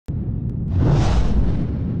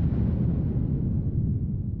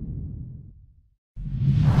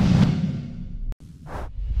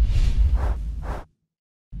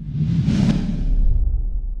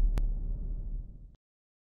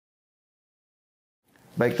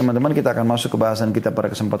Baik teman-teman, kita akan masuk ke bahasan kita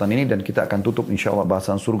pada kesempatan ini dan kita akan tutup insya Allah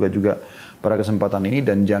bahasan surga juga pada kesempatan ini.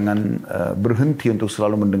 Dan jangan berhenti untuk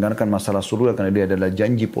selalu mendengarkan masalah surga karena dia adalah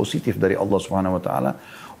janji positif dari Allah Subhanahu Wa Taala.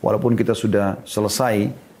 Walaupun kita sudah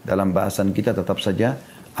selesai dalam bahasan kita, tetap saja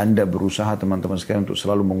Anda berusaha teman-teman sekalian untuk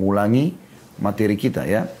selalu mengulangi materi kita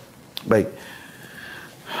ya. Baik.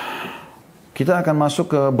 Kita akan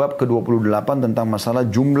masuk ke bab ke-28 tentang masalah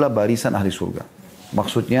jumlah barisan ahli surga.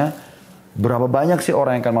 Maksudnya, berapa banyak sih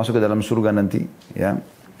orang yang akan masuk ke dalam surga nanti? Ya.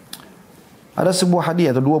 Ada sebuah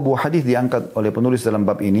hadis atau dua buah hadis diangkat oleh penulis dalam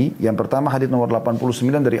bab ini. Yang pertama hadis nomor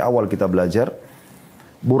 89 dari awal kita belajar.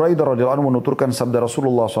 Buraidah radhiyallahu anhu menuturkan sabda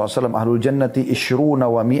Rasulullah SAW, Ahlul jannati ishruna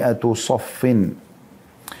wa mi'atu saffin.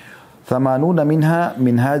 Thamanuna minha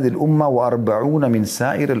min hadhil umma wa arba'una min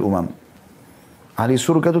sa'iril umam. Ahli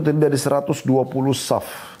surga itu terdiri dari 120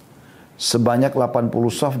 saf. Sebanyak 80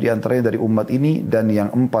 saf diantaranya dari umat ini dan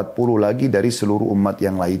yang 40 lagi dari seluruh umat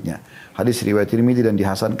yang lainnya. Hadis riwayat Tirmidzi dan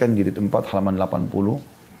dihasankan jilid 4 halaman 89.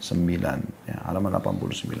 Ya, halaman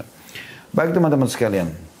 89. Baik teman-teman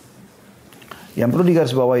sekalian. Yang perlu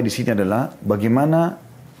digarisbawahi di sini adalah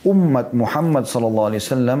bagaimana umat Muhammad SAW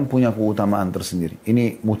punya keutamaan tersendiri.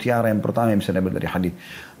 Ini mutiara yang pertama yang bisa diambil dari hadis.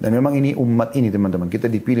 Dan memang ini umat ini teman-teman. Kita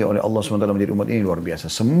dipilih oleh Allah SWT menjadi umat ini luar biasa.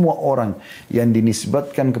 Semua orang yang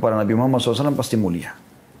dinisbatkan kepada Nabi Muhammad SAW pasti mulia.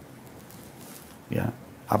 Ya,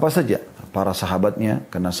 apa saja para sahabatnya,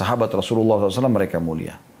 karena sahabat Rasulullah SAW mereka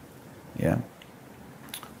mulia. Ya.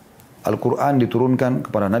 Al-Quran diturunkan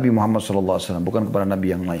kepada Nabi Muhammad SAW, bukan kepada Nabi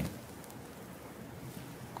yang lain.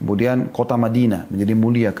 Kemudian kota Madinah menjadi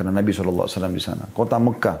mulia karena Nabi SAW di sana. Kota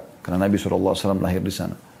Mekah karena Nabi SAW lahir di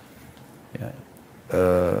sana. Ya.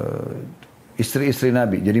 Istri-istri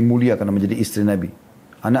Nabi jadi mulia karena menjadi istri Nabi.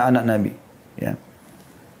 Anak-anak Nabi. Ya.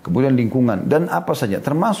 Kemudian lingkungan. Dan apa saja.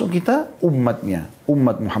 Termasuk kita umatnya.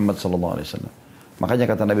 Umat Muhammad SAW. Makanya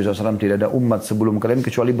kata Nabi SAW, tidak ada umat sebelum kalian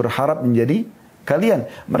kecuali berharap menjadi kalian.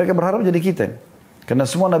 Mereka berharap jadi kita. Karena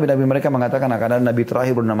semua nabi-nabi mereka mengatakan akan ada nabi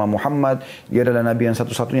terakhir bernama Muhammad. Dia adalah nabi yang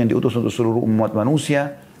satu-satunya yang diutus untuk seluruh umat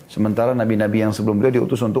manusia. Sementara nabi-nabi yang sebelum beliau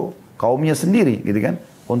diutus untuk kaumnya sendiri. Gitu kan?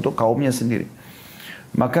 Untuk kaumnya sendiri.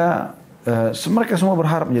 Maka mereka semua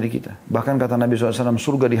berharap menjadi kita. Bahkan kata Nabi SAW,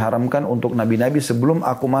 surga diharamkan untuk nabi-nabi sebelum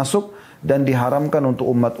aku masuk. Dan diharamkan untuk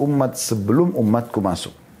umat-umat sebelum umatku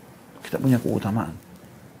masuk. Kita punya keutamaan.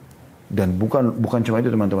 Dan bukan cuma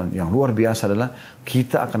itu teman-teman. Yang luar biasa adalah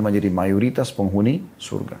kita akan menjadi mayoritas penghuni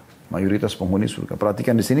surga. Mayoritas penghuni surga.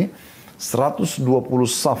 Perhatikan di sini 120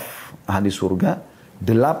 saf ahli surga,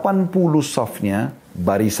 80 safnya,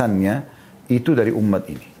 barisannya itu dari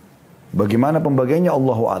umat ini. Bagaimana pembagiannya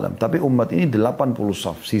Allahu alam. Tapi umat ini 80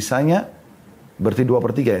 saf. Sisanya berarti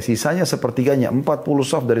 2/3 ya. Sisanya sepertiganya 40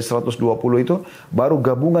 saf dari 120 itu baru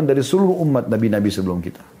gabungan dari seluruh umat nabi-nabi sebelum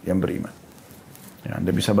kita yang beriman. Ya,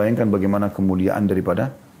 Anda bisa bayangkan bagaimana kemuliaan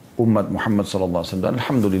daripada umat Muhammad SAW. Dan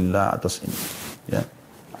alhamdulillah atas ini. Ya.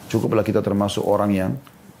 Cukuplah kita termasuk orang yang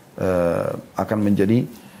akan menjadi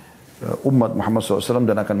umat Muhammad SAW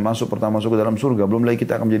dan akan pertama masuk ke dalam surga. Belum lagi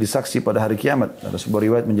kita akan menjadi saksi pada hari kiamat. Ada sebuah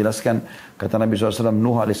riwayat menjelaskan, kata Nabi SAW,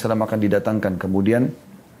 Nuh AS akan didatangkan. Kemudian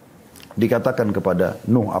dikatakan kepada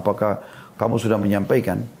Nuh, apakah kamu sudah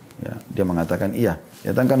menyampaikan? Ya, dia mengatakan, iya.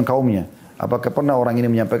 Datangkan kaumnya. Apakah pernah orang ini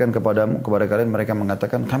menyampaikan kepada kalian? Mereka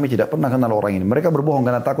mengatakan, kami tidak pernah kenal orang ini. Mereka berbohong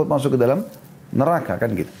karena takut masuk ke dalam neraka, kan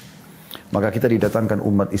gitu. Maka kita didatangkan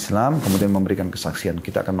umat Islam, kemudian memberikan kesaksian.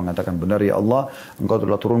 Kita akan mengatakan, benar ya Allah, Engkau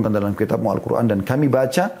telah turunkan dalam kitabmu Al-Quran, dan kami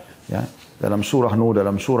baca ya dalam surah Nuh,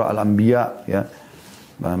 dalam surah Al-Anbiya, ya,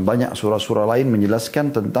 dan banyak surah-surah lain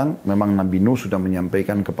menjelaskan tentang memang Nabi Nuh sudah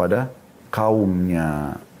menyampaikan kepada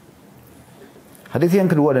kaumnya. Hadis yang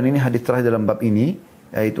kedua, dan ini hadis terakhir dalam bab ini,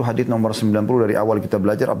 yaitu hadis nomor 90 dari awal kita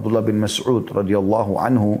belajar. Abdullah bin Mas'ud radhiyallahu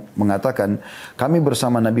anhu mengatakan, kami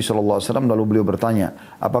bersama Nabi SAW, lalu beliau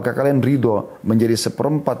bertanya, apakah kalian ridho menjadi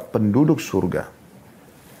seperempat penduduk surga?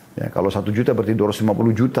 Ya, kalau 1 juta berarti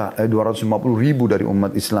 250 ribu dari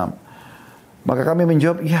umat Islam. Maka kami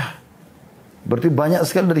menjawab, iya. Berarti banyak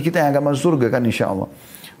sekali dari kita yang akan masuk surga kan, insya Allah.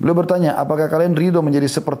 Beliau bertanya, apakah kalian ridho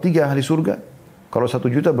menjadi sepertiga ahli surga? Kalau 1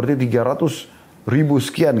 juta berarti 300 ribu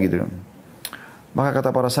sekian gitu. Maka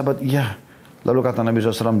kata para sahabat, iya. Lalu kata Nabi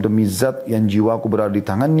SAW, demi zat yang jiwaku berada di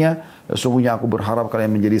tangannya, sesungguhnya aku berharap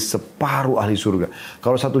kalian menjadi separuh ahli surga.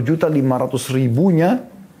 Kalau 1.500.000-nya,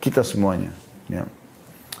 kita semuanya. Ya.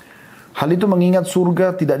 Hal itu mengingat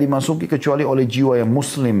surga tidak dimasuki kecuali oleh jiwa yang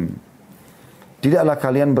muslim. Tidaklah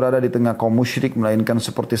kalian berada di tengah kaum musyrik, melainkan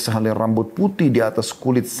seperti sehelai rambut putih di atas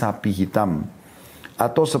kulit sapi hitam.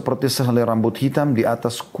 Atau seperti sehelai rambut hitam di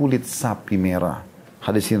atas kulit sapi merah.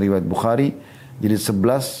 Hadis ini riwayat Bukhari, jilid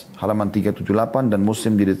 11 halaman 378 dan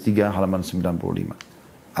Muslim jilid 3 halaman 95.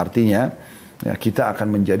 Artinya ya, kita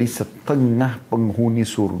akan menjadi setengah penghuni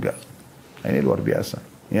surga. Nah, ini luar biasa.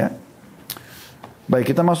 Ya.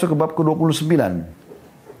 Baik, kita masuk ke bab ke-29.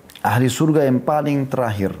 Ahli surga yang paling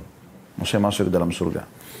terakhir. Maksudnya masuk ke dalam surga.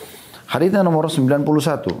 Hadisnya nomor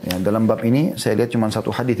 91. Ya, dalam bab ini saya lihat cuma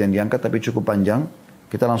satu hadis yang diangkat tapi cukup panjang.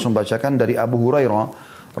 Kita langsung bacakan dari Abu Hurairah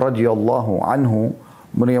radhiyallahu anhu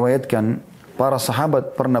meriwayatkan para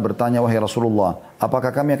sahabat pernah bertanya, wahai Rasulullah,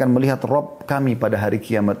 apakah kami akan melihat Rabb kami pada hari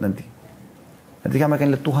kiamat nanti? Nanti kami akan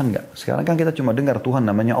lihat Tuhan enggak? Sekarang kan kita cuma dengar Tuhan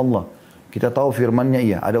namanya Allah. Kita tahu firman-Nya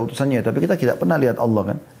iya, ada utusannya, tapi kita tidak pernah lihat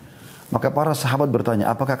Allah kan? Maka para sahabat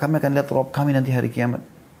bertanya, apakah kami akan lihat Rabb kami nanti hari kiamat?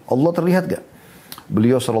 Allah terlihat enggak?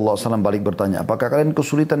 Beliau SAW balik bertanya, apakah kalian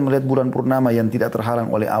kesulitan melihat bulan purnama yang tidak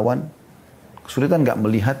terhalang oleh awan? Kesulitan enggak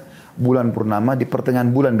melihat bulan purnama di pertengahan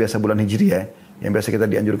bulan, biasa bulan Hijriah, yang biasa kita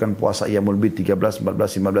dianjurkan puasa Iyamul Bid 13,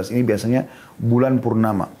 14, 15, ini biasanya bulan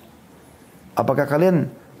purnama. Apakah kalian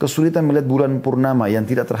kesulitan melihat bulan purnama yang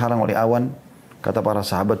tidak terhalang oleh awan? Kata para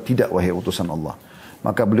sahabat, tidak wahai utusan Allah.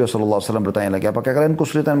 Maka beliau SAW bertanya lagi, apakah kalian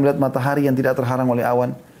kesulitan melihat matahari yang tidak terhalang oleh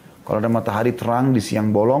awan? Kalau ada matahari terang di siang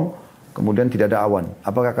bolong, kemudian tidak ada awan,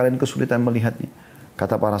 apakah kalian kesulitan melihatnya?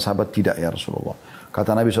 Kata para sahabat, tidak ya Rasulullah.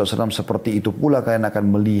 Kata Nabi SAW, seperti itu pula kalian akan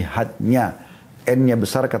melihatnya. N-nya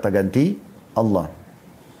besar, kata ganti Allah.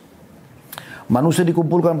 Manusia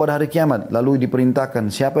dikumpulkan pada hari kiamat, lalu diperintahkan,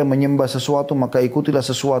 siapa yang menyembah sesuatu, maka ikutilah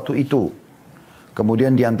sesuatu itu.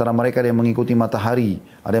 Kemudian di antara mereka ada yang mengikuti matahari,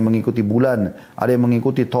 ada yang mengikuti bulan, ada yang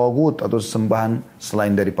mengikuti tagut atau sesembahan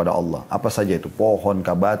selain daripada Allah. Apa saja itu, pohon,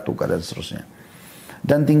 batu, dan seterusnya.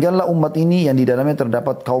 Dan tinggallah umat ini yang di dalamnya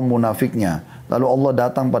terdapat kaum munafiknya. Lalu Allah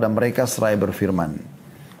datang pada mereka seraya berfirman,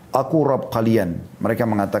 Aku Rabb kalian. Mereka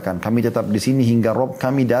mengatakan, kami tetap di sini hingga Rabb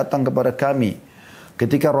kami datang kepada kami.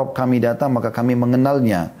 Ketika Rabb kami datang, maka kami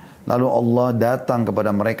mengenalnya. Lalu Allah datang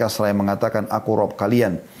kepada mereka seraya mengatakan, Aku Rabb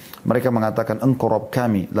kalian. Mereka mengatakan, Engkau Rabb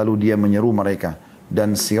kami. Lalu dia menyeru mereka.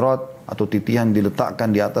 Dan sirat atau titihan diletakkan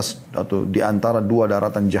di atas atau di antara dua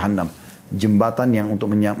daratan Jahannam. Jembatan yang untuk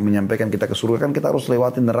menyampaikan kita ke surga, kan kita harus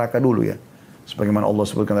lewatin neraka dulu ya. Sebagaimana Allah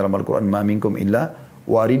sebutkan dalam Al-Quran, Ma minkum illa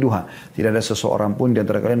wariduha. Tidak ada seseorang pun di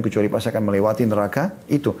antara kalian kecuali pasti akan melewati neraka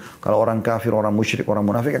itu. Kalau orang kafir, orang musyrik, orang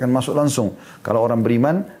munafik akan masuk langsung. Kalau orang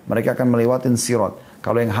beriman, mereka akan melewati sirat.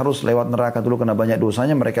 Kalau yang harus lewat neraka dulu karena banyak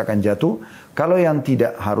dosanya, mereka akan jatuh. Kalau yang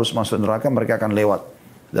tidak harus masuk neraka, mereka akan lewat.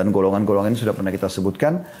 Dan golongan-golongan ini sudah pernah kita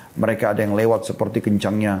sebutkan. Mereka ada yang lewat seperti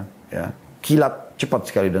kencangnya ya, kilat, cepat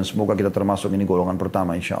sekali, dan semoga kita termasuk ini golongan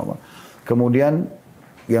pertama insya Allah. Kemudian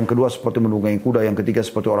yang kedua seperti menunggangi kuda, yang ketiga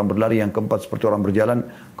seperti orang berlari, yang keempat seperti orang berjalan.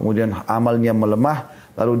 Kemudian amalnya melemah,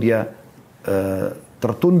 lalu dia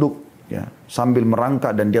tertunduk ya, sambil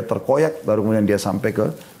merangkak dan dia terkoyak, baru kemudian dia sampai ke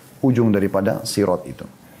ujung daripada sirat itu.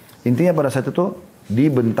 Intinya pada saat itu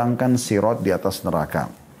dibentangkan sirat di atas neraka.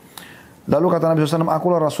 Lalu kata Nabi SAW,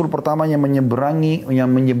 akulah Rasul pertama yang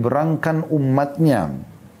menyeberangkan umatnya.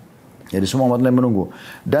 Jadi semua umat lain menunggu.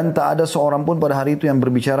 Dan tak ada seorang pun pada hari itu yang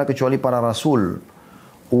berbicara kecuali para Rasul.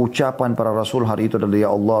 Ucapan para Rasul hari itu adalah,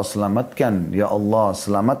 Ya Allah selamatkan, Ya Allah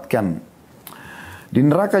selamatkan. Di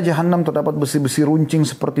neraka Jahannam terdapat besi-besi runcing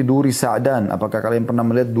seperti duri sa'dan. Apakah kalian pernah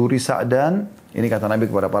melihat duri sa'dan? Ini kata Nabi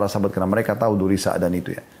kepada para sahabat karena mereka tahu duri sa'dan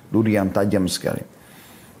itu ya. Duri yang tajam sekali.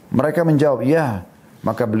 Mereka menjawab, ya.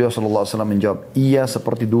 Maka beliau SAW menjawab, iya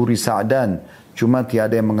seperti duri sa'dan. Cuma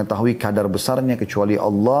tiada yang mengetahui kadar besarnya kecuali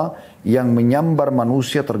Allah yang menyambar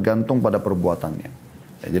manusia tergantung pada perbuatannya.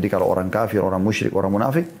 Ya, jadi kalau orang kafir, orang musyrik, orang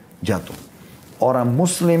munafik, jatuh. Orang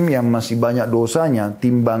muslim yang masih banyak dosanya,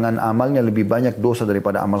 timbangan amalnya lebih banyak dosa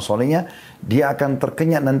daripada amal solehnya, dia akan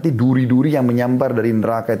terkenyat nanti duri-duri yang menyambar dari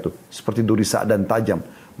neraka itu. Seperti duri sa'dan tajam.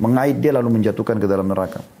 Mengait dia lalu menjatuhkan ke dalam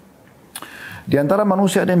neraka. Di antara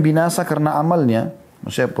manusia ada yang binasa karena amalnya,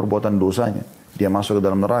 maksudnya perbuatan dosanya. Dia masuk ke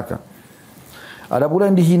dalam neraka. Ada pula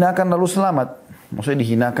yang dihinakan lalu selamat. Maksudnya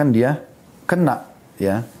dihinakan dia kena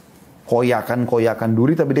ya koyakan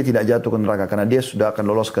duri tapi dia tidak jatuh ke neraka karena dia sudah akan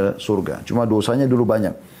lolos ke surga. Cuma dosanya dulu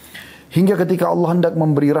banyak. Hingga ketika Allah hendak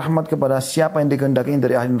memberi rahmat kepada siapa yang dikehendaki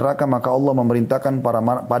dari ahli neraka, maka Allah memerintahkan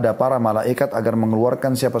pada para malaikat agar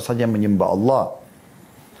mengeluarkan siapa saja yang menyembah Allah.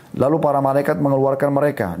 Lalu para malaikat mengeluarkan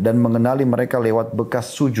mereka dan mengenali mereka lewat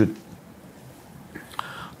bekas sujud.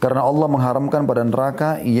 Karena Allah mengharamkan pada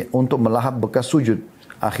neraka untuk melahap bekas sujud.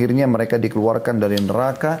 Akhirnya mereka dikeluarkan dari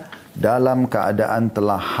neraka dalam keadaan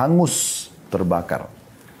telah hangus terbakar.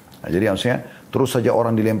 Nah, jadi maksudnya terus saja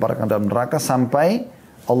orang dilemparkan dalam neraka sampai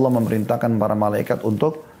Allah memerintahkan para malaikat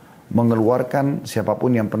untuk mengeluarkan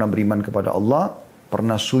siapapun yang pernah beriman kepada Allah,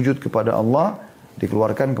 pernah sujud kepada Allah,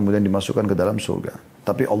 dikeluarkan kemudian dimasukkan ke dalam surga.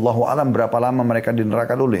 Tapi Allahu alam berapa lama mereka di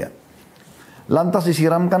neraka dulu ya. Lantas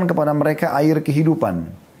disiramkan kepada mereka air kehidupan,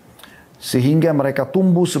 sehingga mereka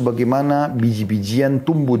tumbuh sebagaimana biji-bijian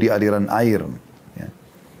tumbuh di aliran air. Ya.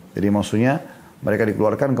 Jadi maksudnya mereka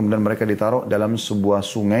dikeluarkan kemudian mereka ditaruh dalam sebuah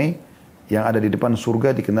sungai yang ada di depan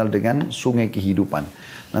surga dikenal dengan sungai kehidupan.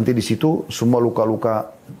 Nanti di situ semua luka-luka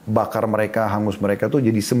bakar mereka, hangus mereka itu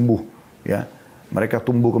jadi sembuh. Ya. Mereka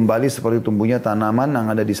tumbuh kembali seperti tumbuhnya tanaman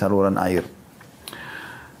yang ada di saluran air.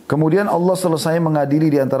 Kemudian Allah selesai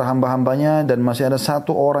mengadili di antara hamba-hambanya dan masih ada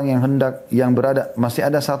satu orang yang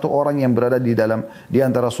berada di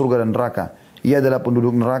antara surga dan neraka. Ia adalah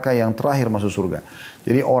penduduk neraka yang terakhir masuk surga.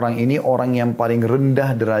 Jadi orang ini orang yang paling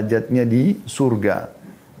rendah derajatnya di surga.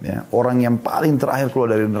 Ya, orang yang paling terakhir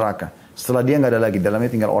keluar dari neraka. Setelah dia nggak ada lagi.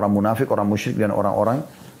 Dalamnya tinggal orang munafik, orang musyrik dan orang-orang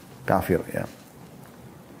kafir. Ya.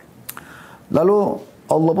 Lalu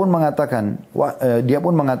Allah pun mengatakan,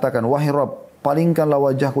 wahai Rabb,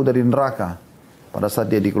 palingkanlah wajahku dari neraka. Pada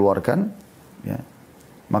saat dia dikeluarkan, ya,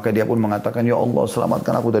 maka dia pun mengatakan, ya Allah,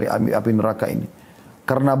 selamatkan aku dari api neraka ini.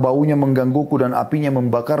 Karena baunya menggangguku dan apinya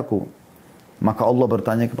membakarku. Maka Allah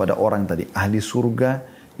bertanya kepada orang tadi, ahli surga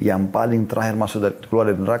yang paling terakhir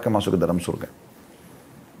keluar dari neraka masuk ke dalam surga.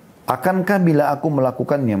 Akankah bila aku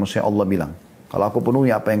melakukannya, maksudnya Allah bilang, kalau aku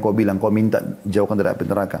penuhi apa yang kau bilang, kau minta jauhkan dari api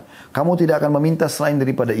neraka, kamu tidak akan meminta selain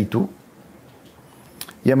daripada itu?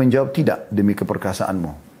 Ia menjawab, tidak, demi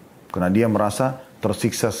keperkasaanmu. Karena dia merasa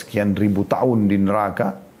tersiksa sekian ribu tahun di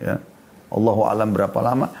neraka. Ya. Allahu alam berapa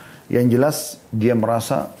lama. Yang jelas dia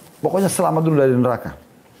merasa, pokoknya selamat dulu dari neraka.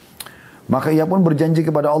 Maka ia pun berjanji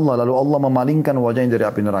kepada Allah. Lalu Allah memalingkan wajahnya dari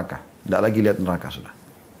api neraka. Tidak lagi lihat neraka sudah.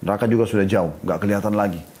 Neraka juga sudah jauh, nggak kelihatan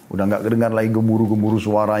lagi. Udah nggak kedengar lagi gemuruh-gemuruh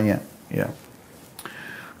suaranya. Ya.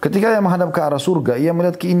 Ketika ia menghadap ke arah surga, ia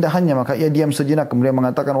melihat keindahannya, maka ia diam sejenak, kemudian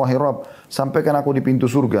mengatakan, wahai Rabb, sampaikan aku di pintu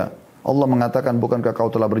surga. Allah mengatakan, bukankah kau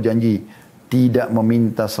telah berjanji tidak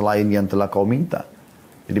meminta selain yang telah kau minta?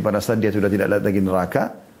 Jadi pada saat dia sudah tidak lihat lagi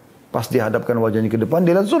neraka, pas dihadapkan wajahnya ke depan,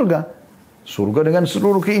 dia lihat surga. Surga dengan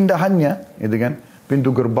seluruh keindahannya, gitu kan? Pintu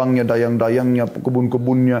gerbangnya, dayang-dayangnya,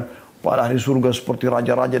 kebun-kebunnya, para ahli surga seperti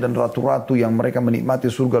raja-raja dan ratu-ratu yang mereka menikmati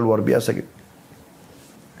surga luar biasa gitu.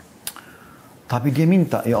 Tapi dia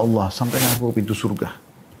minta, ya Allah, sampaikan aku ke pintu surga.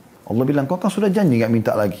 Allah bilang, kau kan sudah janji gak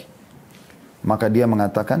minta lagi. Maka dia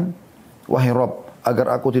mengatakan, wahai Rabb,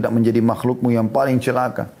 agar aku tidak menjadi makhlukmu yang paling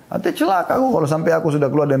celaka. Artinya celaka aku kalau sampai aku sudah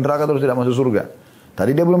keluar dari neraka terus tidak masuk surga.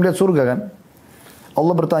 Tadi dia belum lihat surga kan?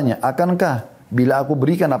 Allah bertanya, akankah bila aku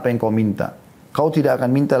berikan apa yang kau minta, kau tidak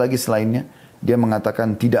akan minta lagi selainnya? Dia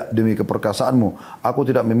mengatakan, tidak, demi keperkasaanmu, aku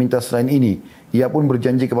tidak meminta selain ini. Ia pun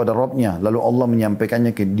berjanji kepada Rabbnya, lalu Allah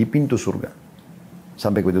menyampaikannya di pintu surga.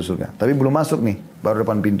 Sampai ke pintu surga. Tapi belum masuk nih, baru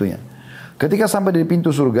depan pintunya. Ketika sampai di pintu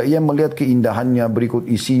surga, ia melihat keindahannya, berikut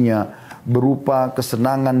isinya, berupa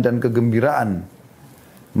kesenangan dan kegembiraan.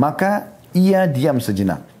 Maka ia diam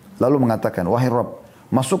sejenak. Lalu mengatakan, wahai Rabb,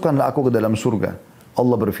 masukkanlah aku ke dalam surga.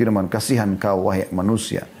 Allah berfirman, kasihan kau wahai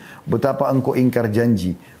manusia. Betapa engkau ingkar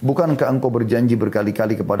janji. Bukankah engkau berjanji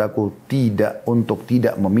berkali-kali kepadaku untuk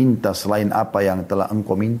tidak meminta selain apa yang telah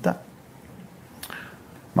engkau minta?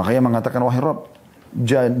 Makanya mengatakan, wahai Rabb,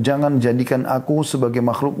 jangan jadikan aku sebagai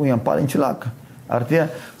makhlukmu yang paling celaka. Artinya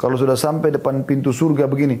kalau sudah sampai depan pintu surga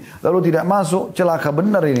begini, lalu tidak masuk, celaka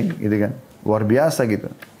benar ini, gitu kan? Luar biasa gitu.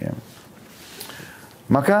 Ya.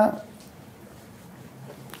 Maka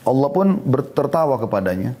Allah pun tertawa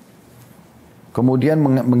kepadanya, kemudian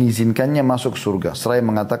mengizinkannya masuk surga. Seraya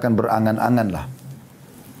mengatakan, berangan-anganlah.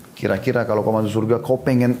 Kira-kira kalau kau masuk surga, kau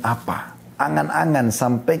pengen apa? Angan-angan,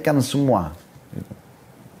 sampaikan semua. Gitu.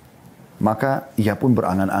 Maka ia pun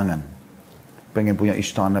berangan-angan. Pengen punya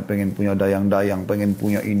istana, pengen punya dayang-dayang, pengen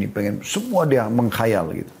punya ini, semua dia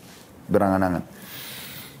mengkhayal gitu. Berangan-angan.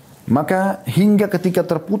 Maka hingga ketika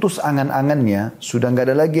terputus angan-angannya, sudah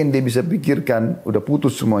nggak ada lagi yang dia bisa pikirkan, udah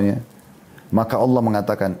putus semuanya. Maka Allah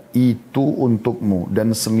mengatakan, itu untukmu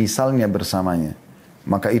dan semisalnya bersamanya.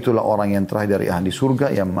 Maka itulah orang yang terakhir dari ahli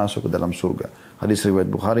surga yang masuk ke dalam surga. Hadis riwayat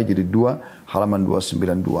Bukhari jadi 2, halaman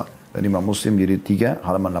 292. Dan Imam Muslim jadi 3,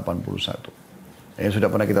 halaman 81. Yang sudah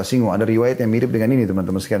pernah kita singgung, ada riwayat yang mirip dengan ini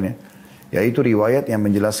teman-teman sekalian. Yaitu riwayat yang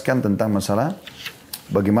menjelaskan tentang masalah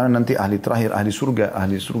bagaimana nanti ahli surga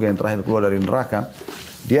yang terakhir keluar dari neraka.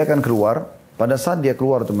 Dia akan keluar, pada saat dia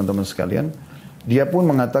keluar teman-teman sekalian, dia pun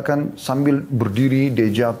mengatakan sambil berdiri dia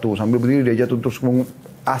jatuh terus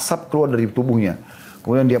asap keluar dari tubuhnya.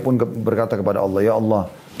 Kemudian dia pun berkata kepada Allah, ya Allah,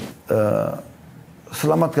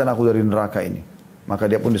 selamatkan aku dari neraka ini. Maka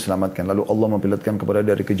dia pun diselamatkan. Lalu Allah memperlihatkan kepada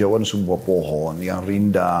dari kejauhan sebuah pohon yang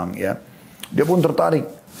rindang. Ya. Dia pun tertarik.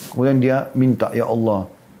 Kemudian dia minta, ya Allah,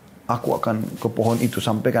 aku akan ke pohon itu,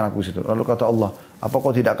 sampaikan aku ke situ. Lalu kata Allah, apa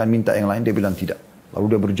kau tidak akan minta yang lain? Dia bilang tidak. Lalu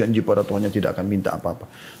dia berjanji pada Tuhannya tidak akan minta apa-apa.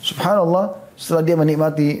 Subhanallah, setelah dia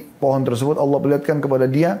menikmati pohon tersebut, Allah perlihatkan kepada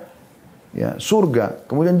dia ya, surga.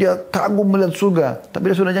 Kemudian dia kagum melihat surga.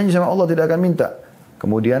 Tapi dia sudah janji sama Allah tidak akan minta.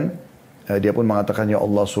 Kemudian dia pun mengatakan, ya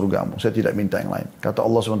Allah surgamu, saya tidak minta yang lain. Kata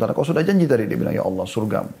Allah SWT, kau sudah janji tadi. Dia bilang, ya Allah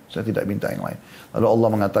surgamu, saya tidak minta yang lain. Lalu Allah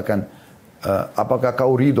mengatakan, apakah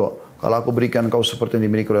kau ridho kalau aku berikan kau seperti yang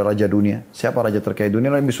dimiliki oleh raja dunia? Siapa raja terkaya dunia?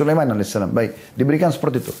 Nabi Sulaiman AS. Baik, diberikan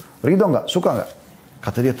seperti itu. Ridho enggak? Suka enggak?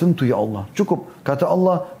 Kata dia, tentu ya Allah. Cukup. Kata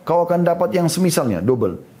Allah, kau akan dapat yang semisalnya,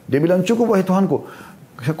 double. Dia bilang, cukup wahai Tuhanku.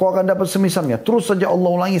 Kau akan dapat semisalnya. Terus saja Allah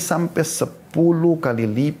ulangi sampai 10 kali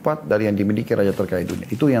lipat dari yang dimiliki raja terkaya dunia.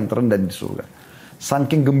 Itu yang terendah di surga.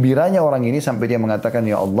 Saking gembiranya orang ini sampai dia mengatakan,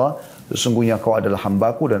 ya Allah, sesungguhnya kau adalah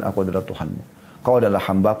hambaku dan aku adalah Tuhanmu. Kau adalah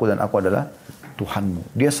hambaku dan aku adalah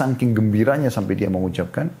Tuhanmu. Dia saking gembiranya sampai dia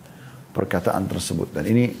mengucapkan perkataan tersebut. Dan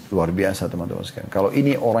ini luar biasa teman-teman sekalian. Kalau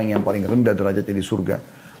ini orang yang paling rendah derajatnya di surga,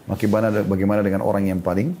 bagaimana dengan orang yang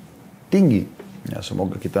paling tinggi? Ya,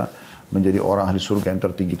 semoga kita menjadi orang ahli surga yang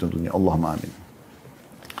tertinggi tentunya. Allahumma amin.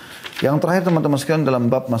 Yang terakhir teman-teman sekalian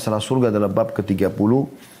dalam bab masalah surga adalah bab ke-30.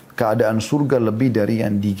 Keadaan surga lebih dari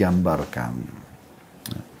yang digambarkan.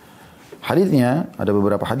 Hadisnya, ada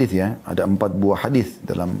beberapa hadis ya. Ada 4 buah hadis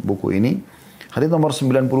dalam buku ini. Hadis nomor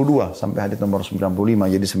 92 sampai hadis nomor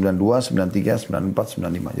 95. Jadi 92, 93, 94,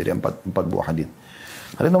 95. Jadi 4 buah hadis.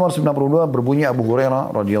 Hadis nomor 92 berbunyi Abu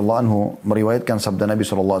Hurairah radhiyallahu anhu meriwayatkan sabda Nabi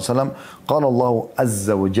SAW. Qala Allah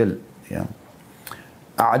azza wa jal. Ya.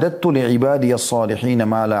 A'adattu li'ibadi as-salihin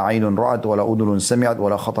ma la 'ainun ra'at wa la udhunun sami'at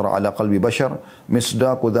wa la khatara 'ala qalbi bashar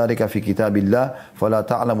misdaqu dhalika fi kitabillah fala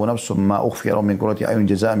ta'lamu nafsum ma ukhfiya min qurrati a'yun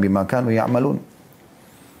jazaa'an bima kanu ya'malun.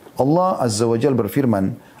 Allah azza wa jal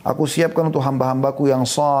berfirman, aku siapkan untuk hamba-hambaku yang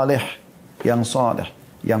saleh,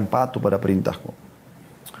 yang patuh pada perintahku.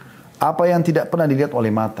 Apa yang tidak pernah dilihat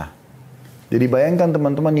oleh mata. Jadi bayangkan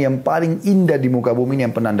teman-teman yang paling indah di muka bumi ini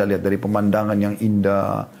yang pernah Anda lihat. Dari pemandangan yang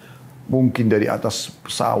indah, mungkin dari atas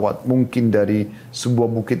pesawat, mungkin dari sebuah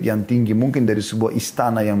bukit yang tinggi, mungkin dari sebuah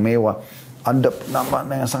istana yang mewah. Anda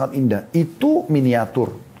namanya yang sangat indah. Itu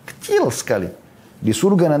miniatur, kecil sekali. Di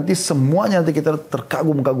surga nanti semuanya nanti kita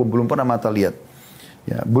terkagum-kagum, belum pernah mata lihat.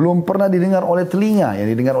 Ya, belum pernah didengar oleh telinga.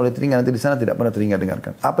 Yang didengar oleh telinga nanti di sana tidak pernah telinga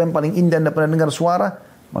dengarkan. Apa yang paling indah Anda pernah dengar suara,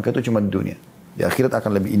 maka itu cuma di dunia. Di akhirat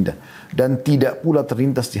akan lebih indah. Dan tidak pula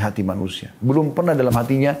terlintas di hati manusia. Belum pernah dalam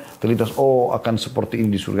hatinya terlintas, oh akan seperti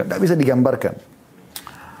ini di surga. Tidak bisa digambarkan.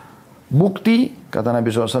 Bukti, kata Nabi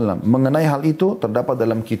SAW, mengenai hal itu terdapat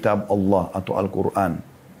dalam kitab Allah atau Al-Quran.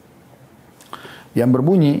 Yang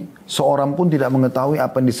berbunyi, seorang pun tidak mengetahui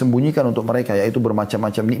apa yang disembunyikan untuk mereka, yaitu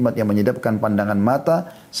bermacam-macam nikmat yang menyedapkan pandangan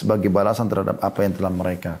mata sebagai balasan terhadap apa yang telah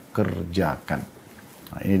mereka kerjakan.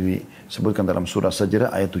 Nah, ini disebutkan dalam surah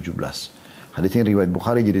Sajdah ayat 17. Hadis ini riwayat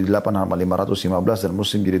Bukhari jadi 8 halaman 515 dan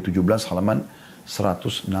Muslim jadi 17 halaman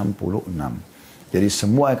 166. Jadi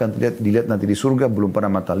semua akan dilihat nanti di surga, belum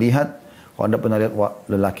pernah mata lihat. Kalau Anda pernah lihat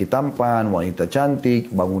lelaki tampan, wanita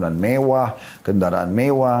cantik, bangunan mewah, kendaraan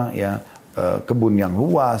mewah, ya, kebun yang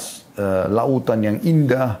luas, lautan yang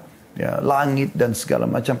indah, ya, langit dan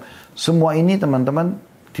segala macam. Semua ini teman-teman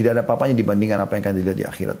tidak ada apa-apanya dibandingkan apa yang akan dilihat di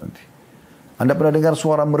akhirat nanti. Anda pernah dengar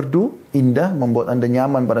suara merdu, indah, membuat Anda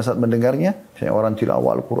nyaman pada saat mendengarnya? Misalnya orang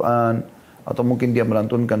tilawah Al-Quran, atau mungkin dia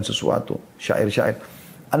melantunkan sesuatu, syair-syair.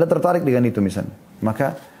 Anda tertarik dengan itu misalnya.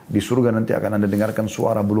 Maka di surga nanti akan Anda dengarkan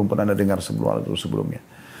suara belum pernah Anda dengar sebelumnya.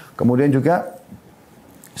 Kemudian juga,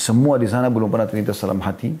 semua di sana belum pernah terlintas dalam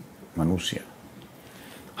hati manusia.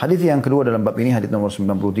 Hadis yang kedua dalam bab ini, hadis nomor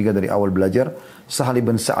 93 dari awal belajar. Sahal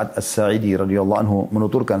bin Sa'ad As-Sa'idi radhiyallahu anhu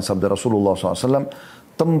menuturkan sabda Rasulullah SAW,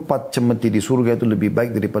 tempat cemeti di surga itu lebih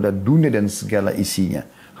baik daripada dunia dan segala isinya.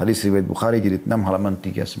 Hadis riwayat Bukhari jilid 6 halaman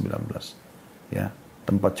 319. Ya,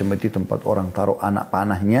 tempat cemeti, tempat orang taruh anak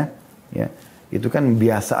panahnya, ya. Itu kan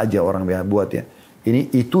biasa aja orang buat ya.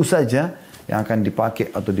 Ini itu saja yang akan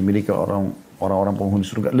dipakai atau dimiliki orang-orang penghuni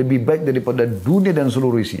surga lebih baik daripada dunia dan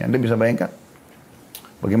seluruh isinya. Anda bisa bayangkan?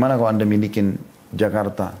 Bagaimana kalau Anda milikin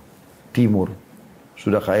Jakarta Timur?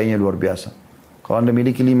 Sudah kayaknya luar biasa. Kalau Anda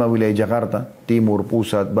miliki 5 wilayah Jakarta, Timur,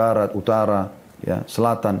 Pusat, Barat, Utara, ya,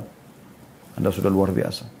 Selatan, Anda sudah luar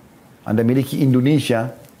biasa. Anda miliki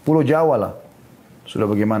Indonesia, Pulau Jawa lah. Sudah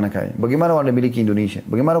bagaimana kayaknya? Bagaimana kalau Anda miliki Indonesia?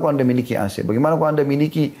 Bagaimana kalau Anda miliki Asia? Bagaimana kalau Anda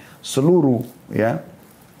miliki seluruh ya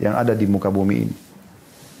yang ada di muka bumi ini?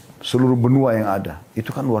 Seluruh benua yang ada.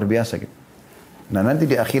 Itu kan luar biasa gitu. Nah nanti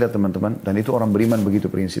di akhirat teman-teman, dan itu orang beriman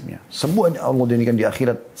begitu prinsipnya. Semua Allah jadikan di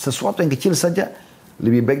akhirat, sesuatu yang kecil saja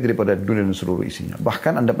lebih baik daripada dunia dan seluruh isinya.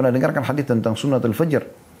 Bahkan Anda pernah dengarkan hadis tentang sunnatul fajr.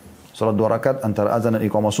 Salat 2 rakaat antara azan dan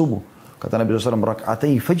iqamah subuh. Kata Nabi SAW,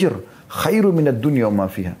 rakaatai fajr khairu minad dunya wa ma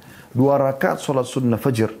fiha. 2 rakaat sholat sunnah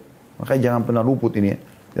fajr. Makanya jangan pernah luput ini ya.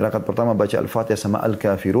 Di rakaat pertama baca Al-Fatihah sama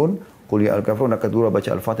Al-Kafirun. Qul ya Al-Kafirun. Rakaat kedua baca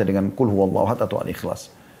Al-Fatihah dengan Qul huwallahu ahad atau Al-Ikhlas.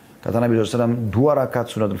 Kata Nabi SAW, 2 rakaat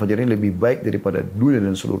sunnatul fajr ini lebih baik daripada dunia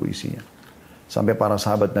dan seluruh isinya. Sampai para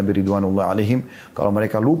sahabat Nabi Ridwanullah alaihim, kalau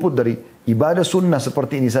mereka luput dari ibadah sunnah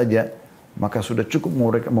seperti ini saja, maka sudah cukup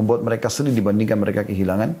membuat mereka sedih dibandingkan mereka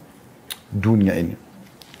kehilangan dunia ini.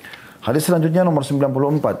 Hadis selanjutnya nomor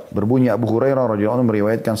 94. Berbunyi Abu Hurairah radhiyallahu anhu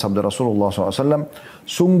meriwayatkan sabda Rasulullah SAW.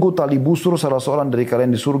 Sungguh tali busur salah seorang dari kalian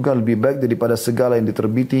di surga lebih baik daripada segala yang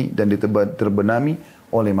diterbiti dan terbenami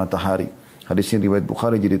oleh matahari. Hadis ini riwayat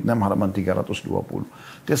Bukhari jilid 6 halaman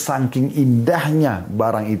 320. Itu saking indahnya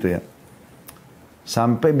barang itu ya.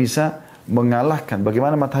 Sampai bisa mengalahkan.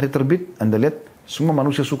 Bagaimana matahari terbit? Anda lihat semua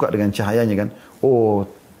manusia suka dengan cahayanya kan. Oh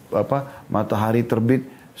matahari terbit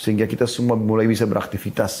sehingga kita semua mulai bisa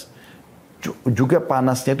beraktivitas. Juga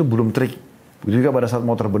panasnya itu belum terik. Juga pada saat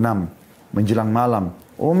mau terbenam, menjelang malam.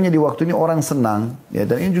 Umumnya di waktu ini orang senang, ya,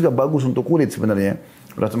 dan ini juga bagus untuk kulit sebenarnya.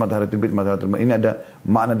 Pada saat matahari terbit, matahari terbenam. Ini ada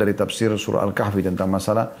makna dari tafsir surah Al-Kahfi tentang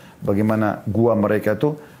masalah bagaimana gua mereka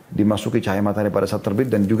itu dimasuki cahaya matahari pada saat terbit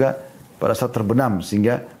dan juga pada saat terbenam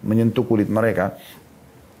sehingga menyentuh kulit mereka.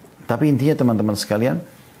 Tapi intinya teman-teman sekalian,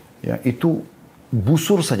 ya itu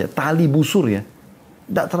busur saja, tali busur ya.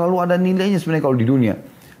 Tidak terlalu ada nilainya sebenarnya kalau di dunia.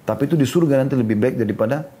 Tapi itu di surga nanti lebih baik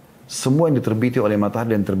daripada semua yang diterbiti oleh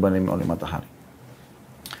matahari dan terbenami oleh matahari.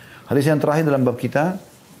 Hadis yang terakhir dalam bab kita,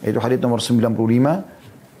 yaitu hadis nomor 95.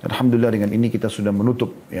 Alhamdulillah dengan ini kita sudah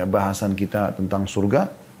menutup ya, bahasan kita tentang surga.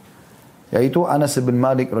 Yaitu Anas bin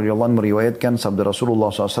Malik radhiyallahu anhu meriwayatkan sabda Rasulullah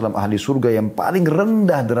SAW, ahli surga yang paling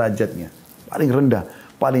rendah derajatnya. Paling rendah.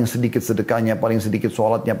 Paling sedikit sedekahnya, paling sedikit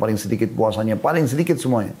sholatnya, paling sedikit puasanya, paling sedikit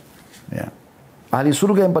semuanya. Ya. Ahli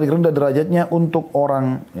surga yang paling rendah derajatnya untuk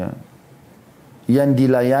orang ya, yang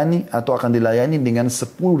dilayani atau akan dilayani dengan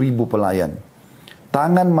 10.000 pelayan.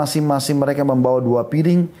 Tangan masing-masing mereka membawa 2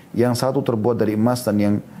 piring, yang satu terbuat dari emas dan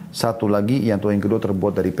yang satu lagi, yang kedua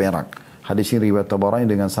terbuat dari perak. Hadis ini riwayat Tabarani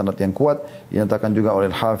dengan sanad yang kuat, dinyatakan juga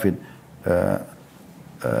oleh Al-Hafidh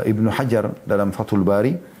Ibnu Hajar dalam Fathul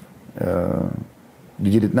Bari di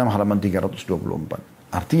jilid 6 halaman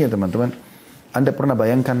 324. Artinya teman-teman, Anda pernah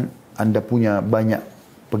bayangkan Anda punya banyak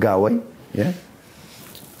pegawai, ya.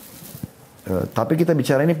 Tapi kita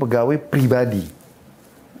bicara ini pegawai pribadi.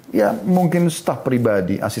 Ya, mungkin staf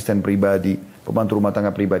pribadi, asisten pribadi, pembantu rumah tangga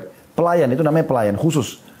pribadi. Pelayan, itu namanya pelayan,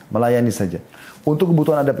 khusus. Melayani saja. Untuk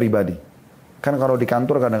kebutuhan Anda pribadi. Kan kalau di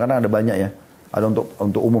kantor kadang-kadang ada banyak ya. Ada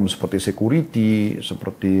untuk umum seperti security,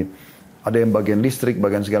 seperti ada yang bagian listrik,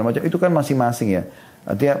 bagian segala macam. Itu kan masing-masing ya.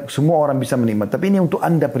 Artinya semua orang bisa menikmati. Tapi ini untuk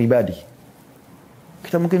Anda pribadi.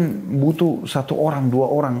 Kita mungkin butuh 1 orang, 2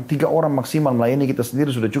 orang, 3 orang maksimal melayani kita sendiri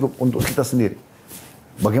sudah cukup untuk kita sendiri.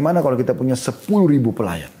 Bagaimana kalau kita punya 10.000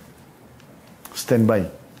 pelayan? Standby.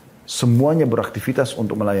 Semuanya beraktivitas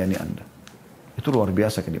untuk melayani Anda. Itu luar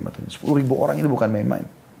biasa kenikmatannya. 10.000 orang ini bukan main-main.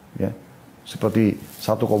 Ya. Seperti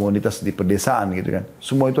satu komunitas di pedesaan gitu kan.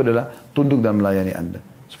 Semua itu adalah tunduk dan melayani Anda.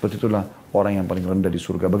 Seperti itulah orang yang paling rendah di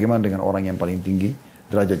surga. Bagaimana dengan orang yang paling tinggi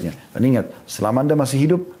derajatnya? Dan ingat, selama Anda masih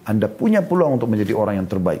hidup, Anda punya peluang untuk menjadi orang yang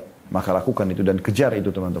terbaik. Maka lakukan itu dan kejar itu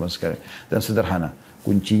teman-teman sekalian. Dan sederhana,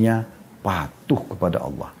 kuncinya patuh kepada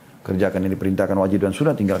Allah. Kerjakan yang diperintahkan wajib dan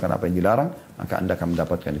sunnah, tinggalkan apa yang dilarang, maka Anda akan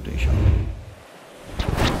mendapatkan itu insya Allah.